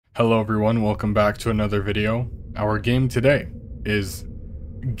Hello everyone, welcome back to another video. Our game today is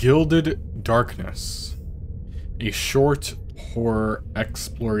Gilded Darkness, a short horror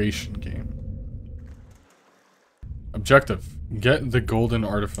exploration game. Objective, get the golden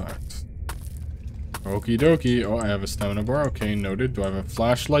artifact. Okie dokie. Oh, I have a stamina bar. Okay, noted. Do I have a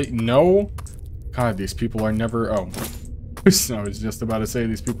flashlight? No. God, these people are never... Oh. I was just about to say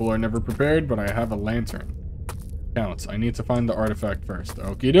these people are never prepared, but I have a lantern. Counts. I need to find the artifact first.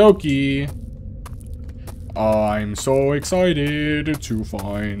 Okie dokie. I'm so excited to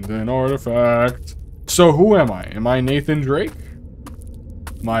find an artifact. So who am I? Am I Nathan Drake?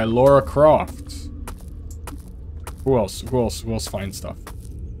 My Laura Croft. Who else? Who else finds stuff?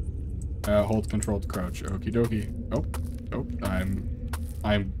 Hold control to crouch. Okie dokie. Oh,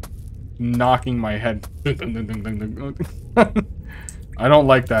 I'm knocking my head. I don't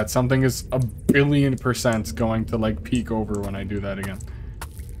like that. Something is 1,000,000,000% going to like peek over when I do that again.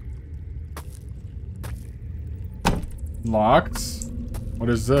 Locked. What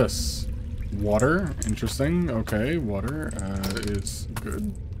is this? Water. Interesting. Okay, water is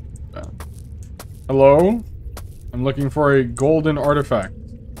good. Hello? I'm looking for a golden artifact.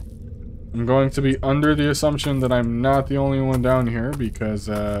 I'm going to be under the assumption that I'm not the only one down here because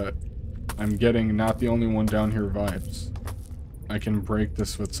I'm getting not the only one down here vibes. I can break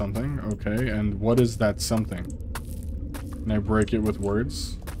this with something. Okay, and what is that something? Can I break it with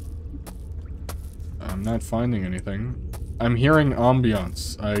words? I'm not finding anything. I'm hearing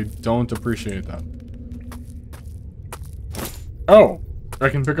ambiance. I don't appreciate that. Oh! I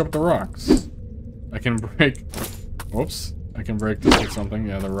can pick up the rocks. I can break... Whoops. I can break this with something.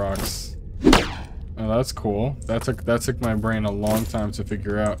 Yeah, the rocks. Oh, that's cool. That took my brain a long time to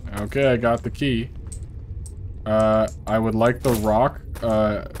figure out. Okay, I got the key. I would like the rock,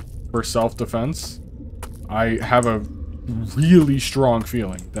 for self-defense. I have a really strong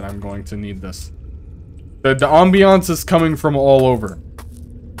feeling that I'm going to need this. The ambiance is coming from all over.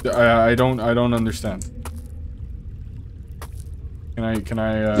 I don't understand. Can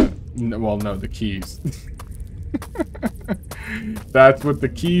I, well, no, the keys. That's what the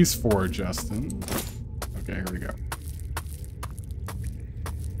key's for, Justin. Okay, here we go.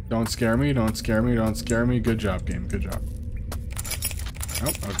 Don't scare me, don't scare me, don't scare me. Good job, game, good job.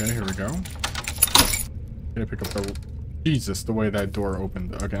 Oh, okay, here we go. Okay, pick up the... Jesus, the way that door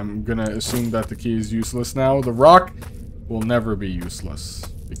opened. Okay, I'm gonna assume that the key is useless now. The rock will never be useless,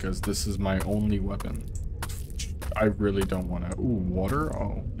 because this is my only weapon. I really don't want to... Ooh, water?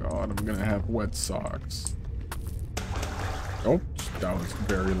 Oh, God, I'm gonna have wet socks. Oh, that was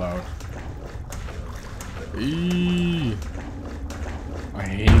very loud. Eee. I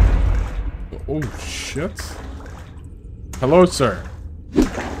hate... Oh, shit. Hello, sir.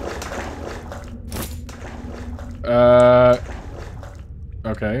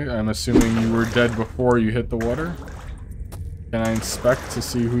 Okay, I'm assuming you were dead before you hit the water. Can I inspect to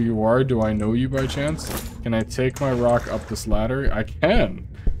see who you are? Do I know you by chance? Can I take my rock up this ladder? I can!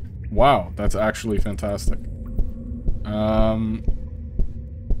 Wow, that's actually fantastic.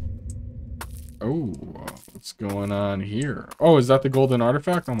 Oh, what's going on here? Oh, is that the golden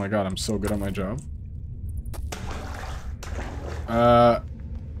artifact? Oh my god, I'm so good at my job.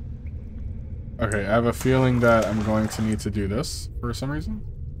 Okay, I have a feeling that I'm going to need to do this for some reason.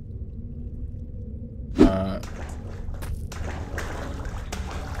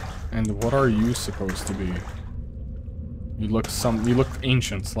 And what are you supposed to be? You look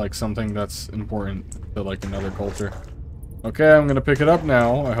ancient, like something that's important to like another culture. Okay, I'm gonna pick it up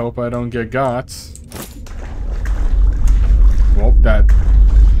now. I hope I don't get got. Well, that...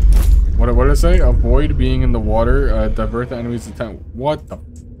 What did it say? Avoid being in the water, divert the enemy's attention. What the...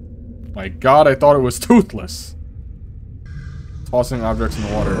 My god, I thought it was toothless. Tossing objects in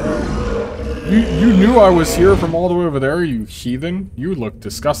the water. You knew I was here from all the way over there, you heathen? You look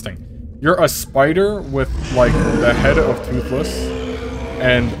disgusting. You're a spider with, like, the head of Toothless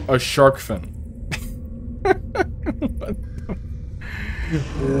and a shark fin.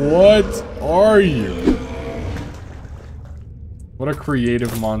 What are you? What a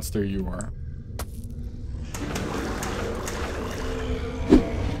creative monster you are.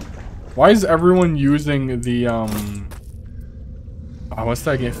 Why is everyone using the, oh, what's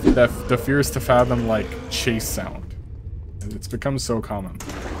that game? The Fears to Fathom, like, chase sound. It's become so common.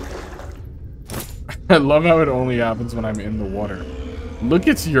 I love how it only happens when I'm in the water. Look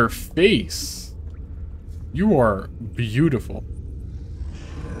at your face. You are beautiful.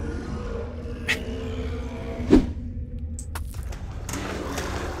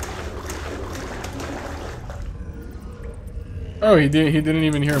 Oh, he didn't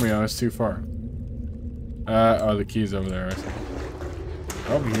even hear me. I was too far. Oh, the key's over there. I see.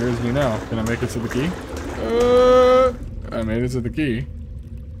 Oh, he hears me now. Can I make it to the key? I made it to the key.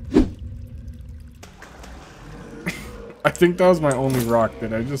 I think that was my only rock.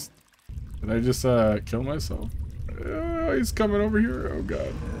 Did I just kill myself? He's coming over here. Oh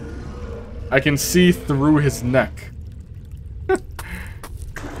god. I can see through his neck.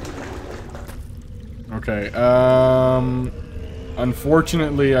 Okay,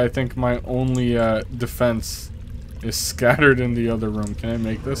 unfortunately, I think my only defense is scattered in the other room. Can I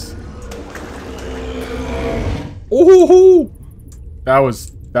make this? Oh! That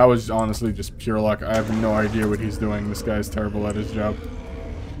was honestly just pure luck. I have no idea what he's doing. This guy's terrible at his job.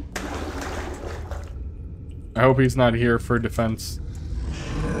 I hope he's not here for defense.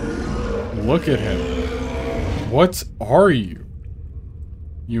 Look at him. What are you?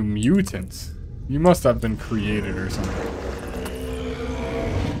 You mutant. You must have been created or something.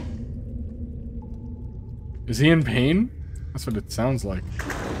 Is he in pain? That's what it sounds like.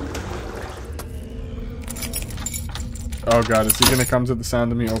 Oh god, is he gonna come to the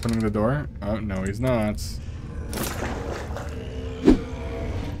sound of me opening the door? Oh no, he's not.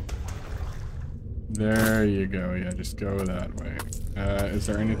 There you go. Yeah, just go that way. Is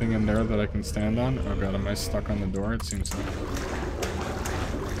there anything in there that I can stand on? Oh god, am I stuck on the door? It seems so.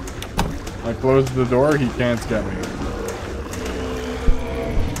 I closed the door, he can't get me.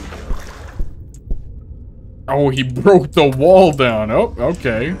 Oh, he broke the wall down. Oh,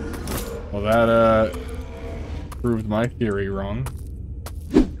 okay. Well, that, proved my theory wrong.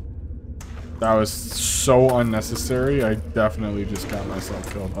 That was so unnecessary. I definitely just got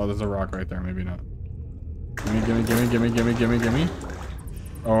myself killed. Oh, there's a rock right there. Maybe not. Gimme, gimme, gimme, gimme, gimme, gimme, gimme.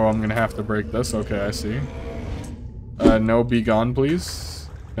 Oh, I'm gonna have to break this. Okay, I see. No, be gone, please.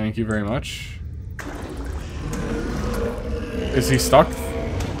 Thank you very much. Is he stuck?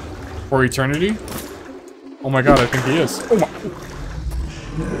 For eternity? Oh my god, I think he is. Oh my...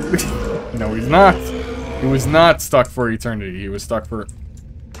 No, he's not. He was not stuck for eternity. He was stuck for...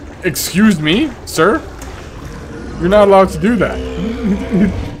 Excuse me, sir? You're not allowed to do that.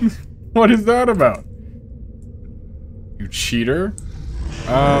 What is that about? You cheater?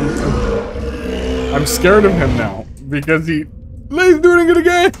 I'm scared of him now. Because he's doing it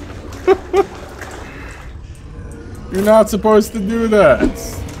again! You're not supposed to do that.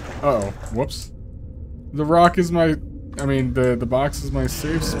 Uh-oh. Whoops. The rock is my... I mean, the box is my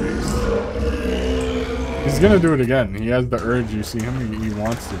safe space. He's gonna do it again. He has the urge. You see him? He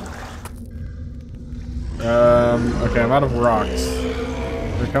wants to. Okay, I'm out of rocks.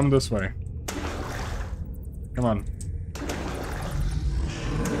 Here, come this way. Come on.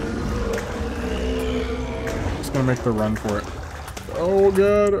 Just gonna make the run for it. Oh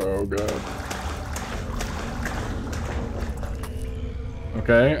god, oh god.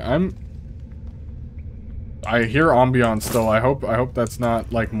 Okay, I hear ambiance still. I hope that's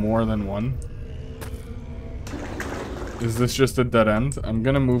not like more than one. Is this just a dead end? I'm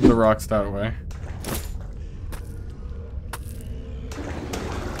gonna move the rocks that way.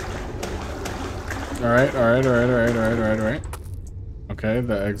 Alright, alright, alright, alright, alright, alright, alright. Okay,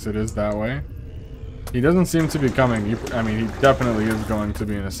 the exit is that way. He doesn't seem to be coming. I mean, he definitely is going to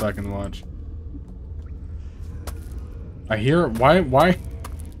be in a second watch. I hear...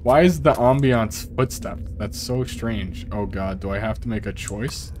 Why is the ambiance footsteps? That's so strange. Oh god, do I have to make a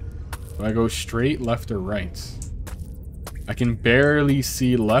choice? Do I go straight, left, or right? I can barely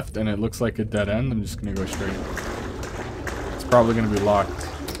see left, and it looks like a dead end. I'm just gonna go straight. It's probably gonna be locked.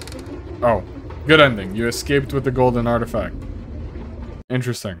 Oh, good ending. You escaped with the golden artifact.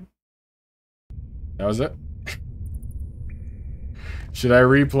 Interesting. That was it? Should I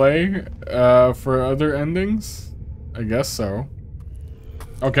replay for other endings? I guess so.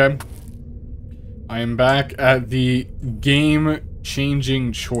 Okay. I am back at the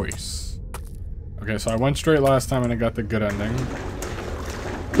game-changing choice. Okay, so I went straight last time and I got the good ending.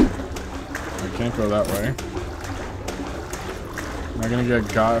 I can't go that way. Am I gonna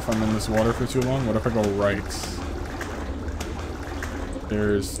get got if I'm in this water for too long? What if I go right?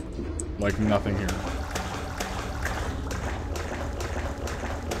 There's, like, nothing here.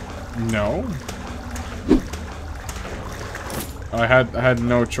 No? I had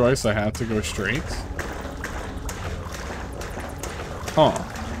no choice. I had to go straight. Huh.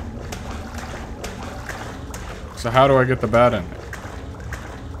 So how do I get the bad ending?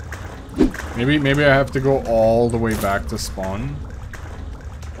 Maybe I have to go all the way back to spawn.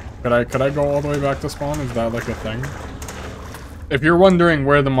 Could I go all the way back to spawn? Is that like a thing? If you're wondering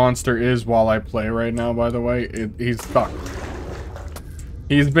where the monster is while I play right now, by the way, he's stuck.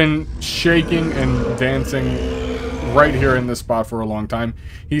 He's been shaking and dancing right here in this spot for a long time.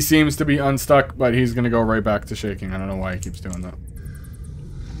 He seems to be unstuck, but he's gonna go right back to shaking. I don't know why he keeps doing that.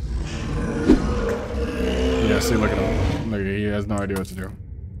 see, look at him. Look, he has no idea what to do.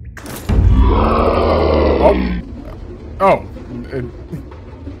 Oh!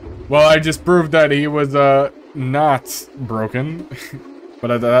 Well, I just proved that he was, not broken.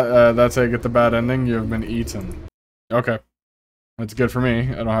 But that's how you get the bad ending. You have been eaten. Okay. That's good for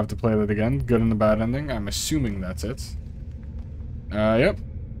me. I don't have to play that again. Good and the bad ending. I'm assuming that's it. Yep.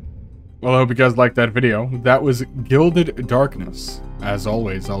 Well, I hope you guys liked that video. That was Gilded Darkness. As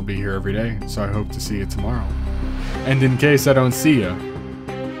always, I'll be here every day, so I hope to see you tomorrow. And in case I don't see you,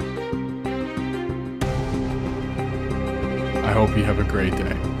 I hope you have a great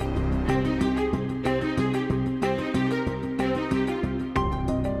day.